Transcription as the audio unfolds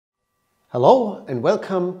Hello and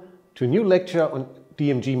welcome to a new lecture on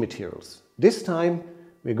DMG materials. This time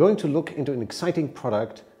we're going to look into an exciting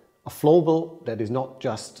product, a flowable that is not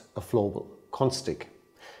just a flowable, Constic.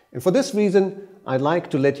 And for this reason I'd like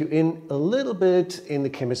to let you in a little bit in the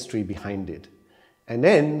chemistry behind it. And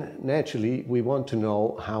then naturally we want to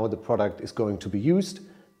know how the product is going to be used,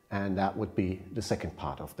 and that would be the second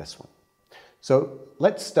part of this one. So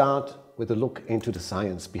let's start with a look into the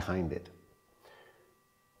science behind it.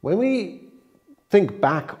 When we think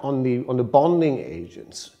back on the bonding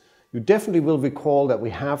agents, you definitely will recall that we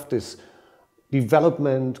have this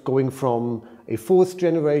development going from a fourth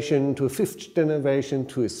generation to a fifth generation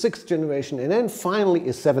to a sixth generation and then finally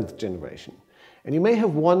a seventh generation. And you may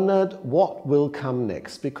have wondered what will come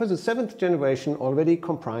next, because the seventh generation already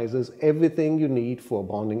comprises everything you need for a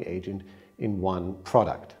bonding agent in one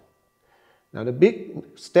product. Now the big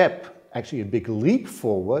step, actually a big leap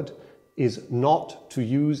forward, is not to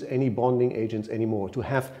use any bonding agents anymore, to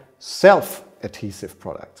have self-adhesive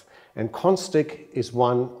products. And Constic is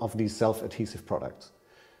one of these self-adhesive products.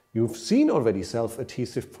 You've seen already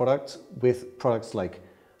self-adhesive products with products like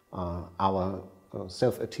our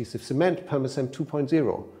self-adhesive cement, Permacem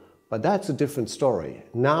 2.0. But that's a different story.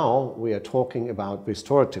 Now we are talking about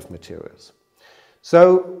restorative materials.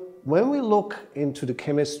 So when we look into the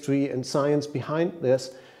chemistry and science behind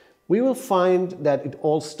this, we will find that it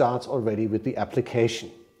all starts already with the application.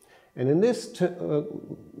 And in this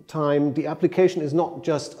time, the application is not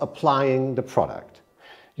just applying the product.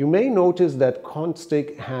 You may notice that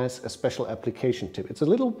Constic has a special application tip. It's a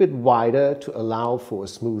little bit wider to allow for a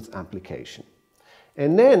smooth application.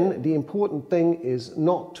 And then the important thing is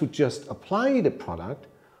not to just apply the product,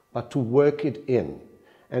 but to work it in.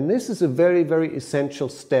 And this is a very, very essential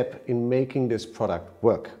step in making this product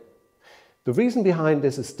work. The reason behind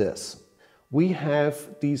this is this. We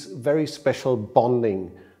have these very special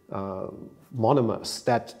bonding monomers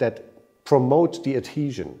that promote the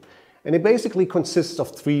adhesion. And it basically consists of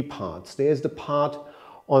three parts. There's the part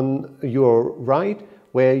on your right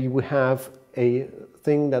where you have a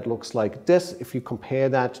thing that looks like this. If you compare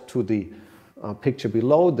that to the picture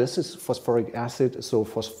below, this is phosphoric acid. So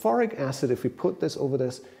phosphoric acid, if we put this over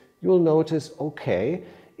this, you'll notice, okay,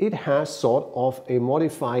 it has sort of a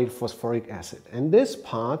modified phosphoric acid. And this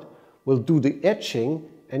part will do the etching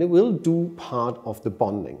and it will do part of the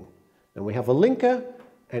bonding. And we have a linker,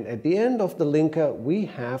 and at the end of the linker we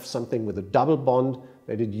have something with a double bond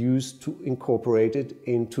that it used to incorporate it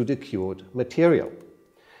into the cured material.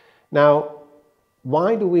 Now,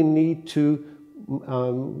 why do we need to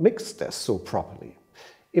mix this so properly?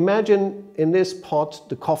 Imagine in this pot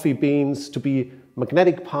the coffee beans to be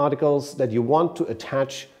magnetic particles that you want to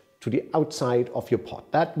attach to the outside of your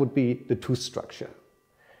pot. That would be the tooth structure.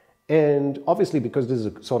 And obviously, because this is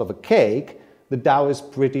a sort of a cake, the dough is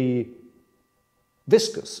pretty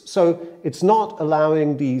viscous. So it's not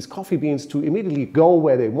allowing these coffee beans to immediately go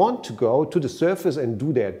where they want to go, to the surface and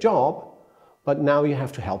do their job, but now you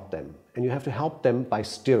have to help them. And you have to help them by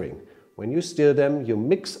stirring. When you stir them, you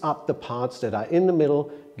mix up the parts that are in the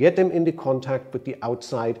middle, get them into contact with the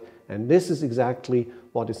outside, and this is exactly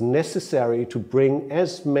what is necessary to bring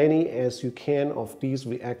as many as you can of these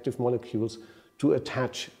reactive molecules to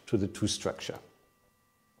attach to the tooth structure.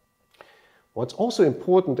 What's also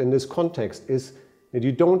important in this context is that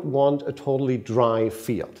you don't want a totally dry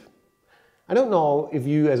field. I don't know if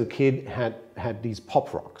you as a kid had these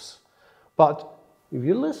pop rocks, but if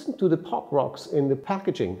you listen to the pop rocks in the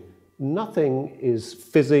packaging, nothing is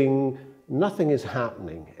fizzing, nothing is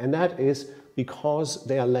happening, and that is because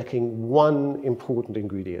they are lacking one important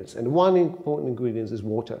ingredient, and one important ingredient is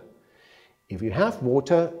water. If you have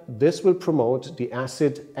water, this will promote the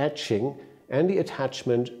acid etching and the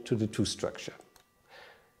attachment to the tooth structure.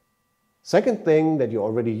 Second thing that you're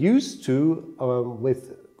already used to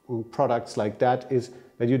with products like that is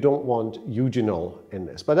that you don't want eugenol in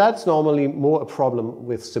this. But that's normally more a problem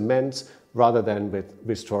with cements rather than with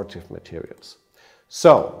restorative materials.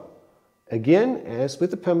 So, again, as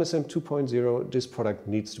with the Permacem 2.0, this product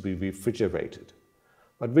needs to be refrigerated.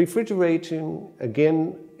 But refrigerating,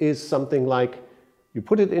 again, is something like you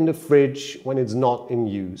put it in the fridge when it's not in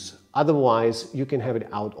use. Otherwise, you can have it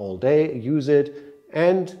out all day, use it,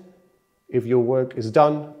 and if your work is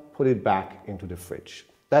done, put it back into the fridge.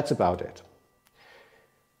 That's about it.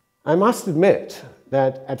 I must admit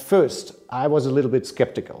that at first I was a little bit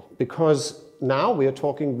skeptical, because now we are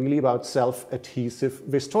talking really about self-adhesive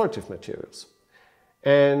restorative materials.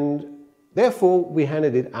 And therefore we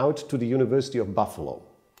handed it out to the University of Buffalo.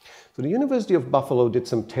 So the University of Buffalo did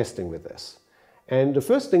some testing with this. And the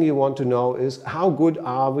first thing you want to know is how good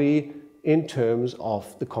are we in terms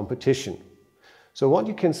of the competition. So what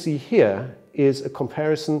you can see here is a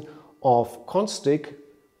comparison of Constic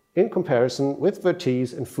in comparison with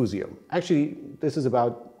Vertice and Fusio. Actually, this is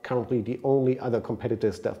about currently the only other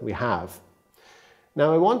competitors that we have.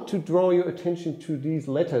 Now I want to draw your attention to these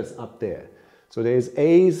letters up there. So there's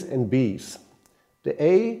A's and B's. The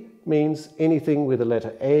A means anything with the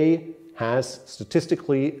letter A has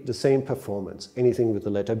statistically the same performance. Anything with the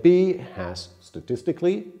letter B has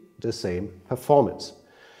statistically the same performance.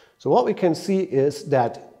 So what we can see is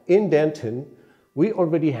that in dentin we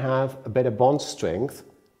already have a better bond strength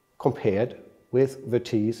compared with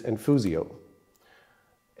Vertice and Fusio.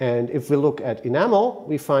 And if we look at enamel,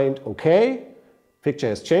 we find, okay, picture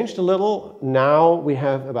has changed a little. Now we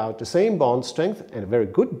have about the same bond strength and a very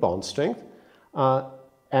good bond strength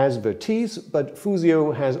as Vertice, but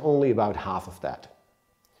Fusio has only about half of that.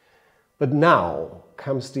 But now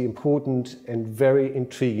comes the important and very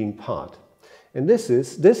intriguing part. And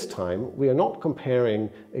this time we are not comparing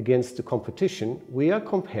against the competition, we are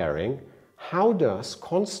comparing how does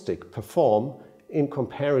Constic perform in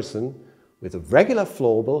comparison with a regular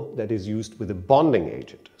flowable that is used with a bonding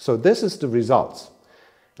agent. So this is the results.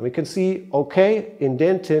 And we can see, okay, in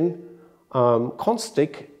dentin,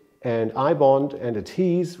 Constic and iBond and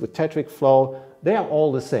Adhese with tetric flow, they are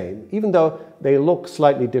all the same, even though they look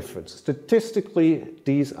slightly different. Statistically,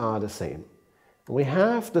 these are the same. And we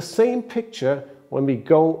have the same picture when we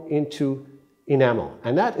go into enamel.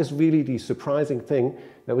 And that is really the surprising thing,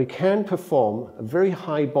 that we can perform a very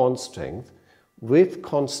high bond strength with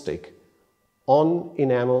Constic on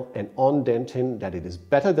enamel and on dentin, that it is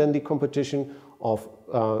better than the competition of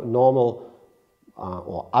normal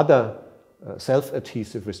or other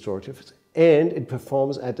self-adhesive restoratives, and it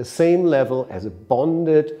performs at the same level as a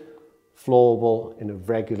bonded flowable in a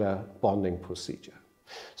regular bonding procedure.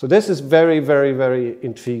 So this is very, very, very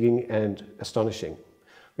intriguing and astonishing.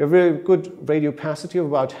 We have very good radiopacity of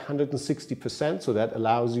about 160%, so that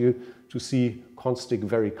allows you to see Constic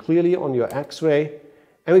very clearly on your X-ray.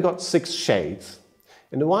 And we got 6 shades.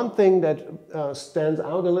 And the one thing that stands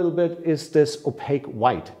out a little bit is this opaque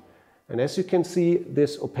white. And as you can see,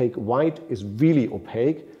 this opaque white is really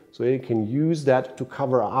opaque, so you can use that to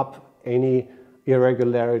cover up any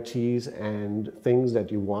irregularities and things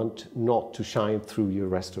that you want not to shine through your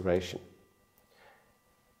restoration.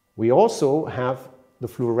 We also have the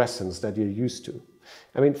fluorescence that you're used to.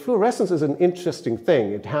 I mean, fluorescence is an interesting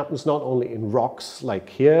thing. It happens not only in rocks like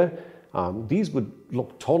here. These would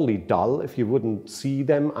look totally dull if you wouldn't see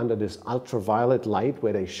them under this ultraviolet light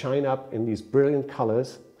where they shine up in these brilliant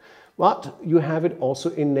colors. But you have it also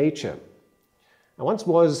in nature. I once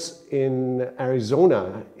was in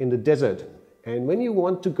Arizona in the desert, and when you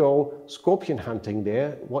want to go scorpion hunting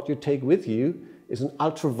there, what you take with you is an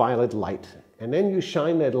ultraviolet light. And then you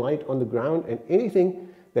shine that light on the ground, and anything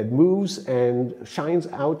that moves and shines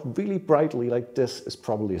out really brightly like this is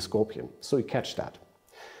probably a scorpion. So you catch that.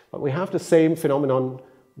 But we have the same phenomenon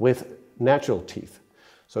with natural teeth.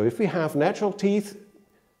 So if we have natural teeth,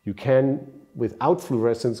 you can, without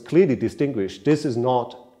fluorescence, clearly distinguish this is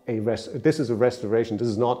a restoration, this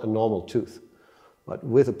is not a normal tooth. But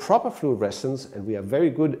with a proper fluorescence, and we are very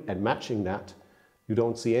good at matching that, you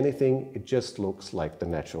don't see anything, it just looks like the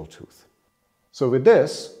natural tooth. So with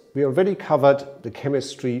this, we already covered the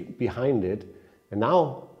chemistry behind it, and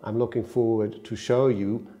now I'm looking forward to show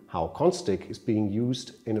you how Constic is being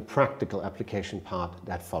used in a practical application part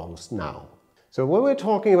that follows now. So when we're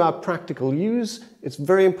talking about practical use, it's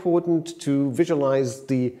very important to visualize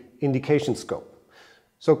the indication scope.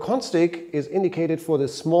 So Constic is indicated for the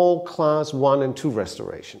small class 1 and 2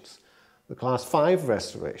 restorations. The class 5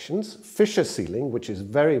 restorations, fissure sealing, which is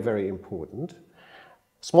very, very important.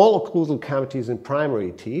 Small occlusal cavities in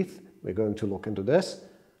primary teeth, we're going to look into this.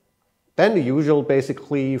 Then the usual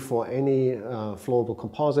basically for any flowable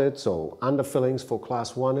composite, so underfillings for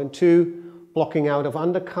class 1 and 2, blocking out of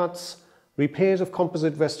undercuts, repairs of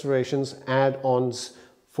composite restorations, add-ons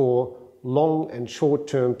for long and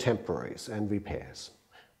short-term temporaries and repairs.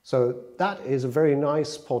 So that is a very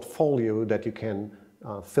nice portfolio that you can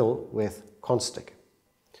fill with Constic.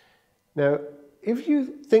 Now, if you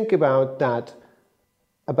think about that,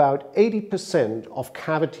 about 80% of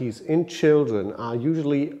cavities in children are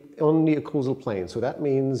usually on the occlusal plane. So that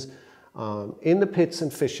means in the pits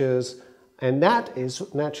and fissures, and that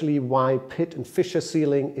is naturally why pit and fissure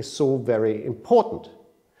sealing is so very important.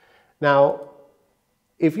 Now,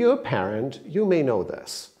 if you're a parent, you may know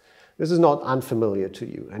this. This is not unfamiliar to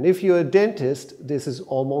you. And if you're a dentist, this is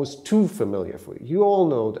almost too familiar for you. You all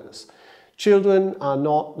know this. Children are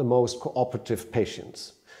not the most cooperative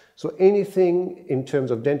patients. So anything in terms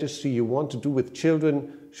of dentistry you want to do with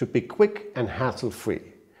children should be quick and hassle-free.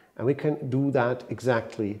 And we can do that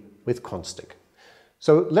exactly with Constic.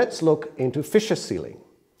 So let's look into fissure sealing.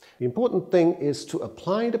 The important thing is to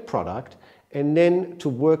apply the product and then to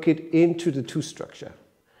work it into the tooth structure.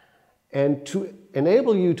 And to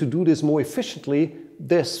enable you to do this more efficiently,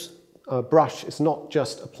 this brush is not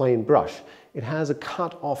just a plain brush. It has a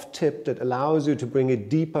cut-off tip that allows you to bring it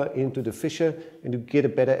deeper into the fissure and to get a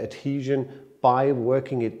better adhesion by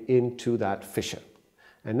working it into that fissure.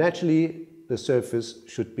 And naturally, the surface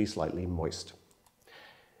should be slightly moist.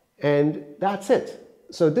 And that's it.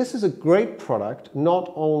 So this is a great product,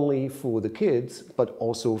 not only for the kids, but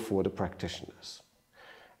also for the practitioners.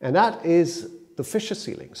 And that is the fissure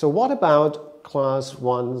sealing. So what about class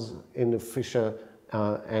 1s in the fissure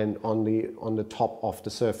and on the top of the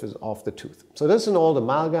surface of the tooth? So this is an old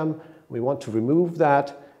amalgam. We want to remove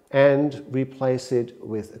that and replace it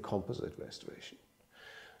with a composite restoration.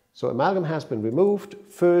 So amalgam has been removed.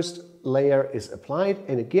 First layer is applied,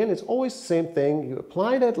 and again it's always the same thing. You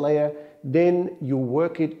apply that layer, then you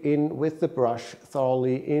work it in with the brush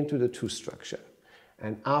thoroughly into the tooth structure.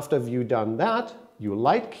 And after you've done that, you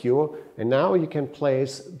light cure, and now you can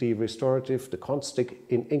place the restorative, the Constic,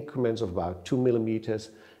 in increments of about 2 millimeters,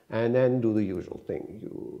 and then do the usual thing.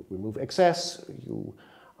 You remove excess, you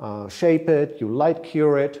shape it, you light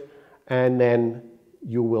cure it, and then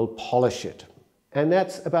you will polish it. And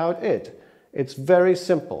that's about it. It's very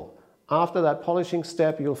simple. After that polishing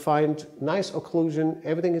step, you'll find nice occlusion,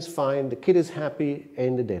 everything is fine, the kid is happy,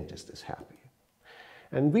 and the dentist is happy.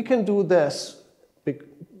 And we can do this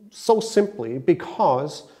so simply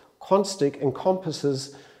because Constic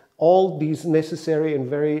encompasses all these necessary and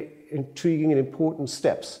very intriguing and important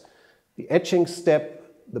steps. The etching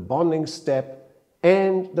step, the bonding step,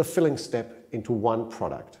 and the filling step into one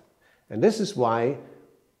product. And this is why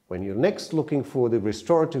when you're next looking for the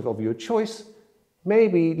restorative of your choice,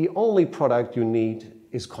 maybe the only product you need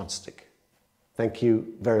is Constic. Thank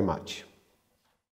you very much.